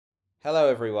Hello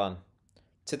everyone.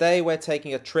 Today we're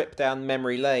taking a trip down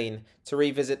memory lane to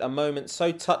revisit a moment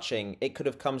so touching it could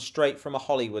have come straight from a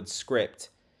Hollywood script.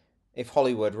 If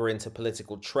Hollywood were into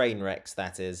political train wrecks,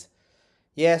 that is.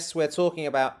 Yes, we're talking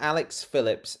about Alex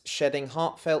Phillips shedding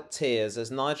heartfelt tears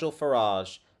as Nigel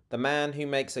Farage, the man who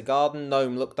makes a garden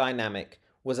gnome look dynamic,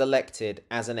 was elected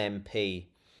as an MP.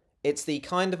 It's the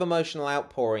kind of emotional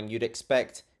outpouring you'd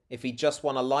expect if he just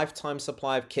won a lifetime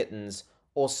supply of kittens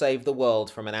or saved the world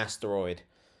from an asteroid.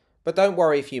 But don't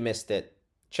worry if you missed it.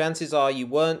 Chances are you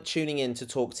weren't tuning in to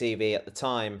Talk TV at the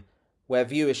time, where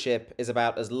viewership is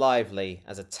about as lively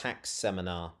as a tax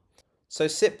seminar. So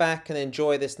sit back and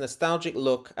enjoy this nostalgic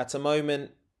look at a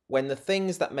moment when the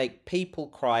things that make people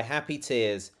cry happy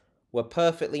tears were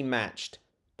perfectly matched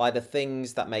by the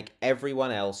things that make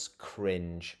everyone else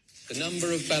cringe. The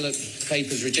number of ballot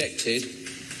papers rejected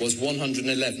was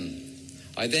 111.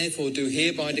 I therefore do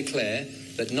hereby declare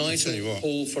that Nigel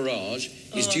Paul Farage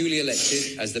is duly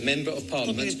elected as the Member of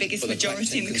Parliament. Probably the biggest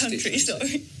majority in the country, so.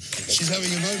 She's having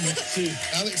a moment.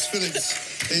 Alex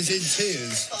Phillips is in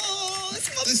tears. Oh,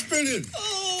 it's brilliant.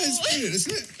 Oh, it's brilliant,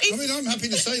 isn't it? I mean, I'm happy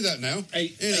to say that now.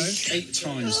 Eight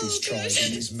times he's tried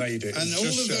and he's made it. And all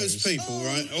of those people,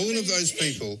 right? All of those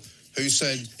people who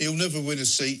said he'll never win a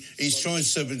seat. He's tried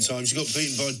 7 times. He got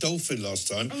beaten by a dolphin last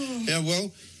time. Yeah,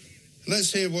 well,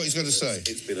 let's hear what he's going to say.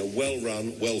 It's been a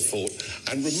well-run,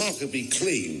 well-fought and remarkably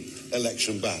clean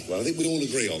election battle. I think we all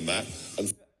agree on that.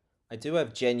 And I do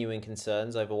have genuine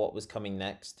concerns over what was coming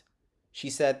next. She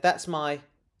said, "That's my..."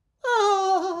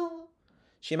 Ah.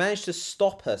 She managed to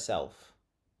stop herself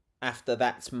after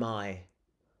 "that's my."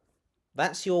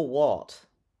 That's your what?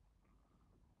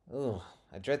 Oh,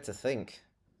 I dread to think.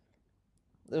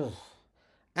 Ugh.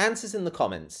 Answers in the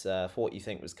comments for what you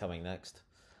think was coming next.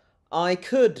 I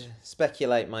could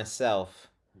speculate myself,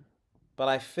 but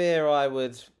I fear I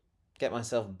would get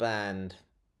myself banned.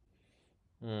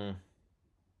 Yeah,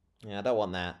 I don't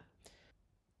want that.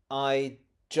 I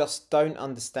just don't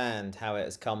understand how it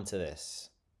has come to this.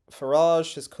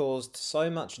 Farage has caused so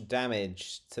much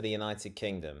damage to the United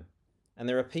Kingdom, and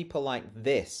there are people like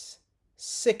this,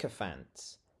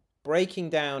 sycophants, breaking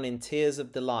down in tears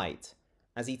of delight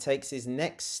as he takes his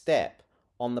next step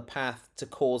on the path to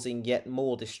causing yet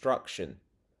more destruction.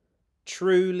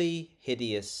 Truly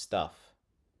hideous stuff.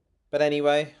 But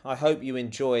anyway, I hope you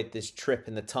enjoyed this trip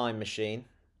in the time machine.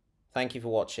 Thank you for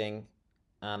watching,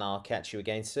 and I'll catch you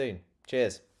again soon.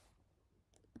 Cheers.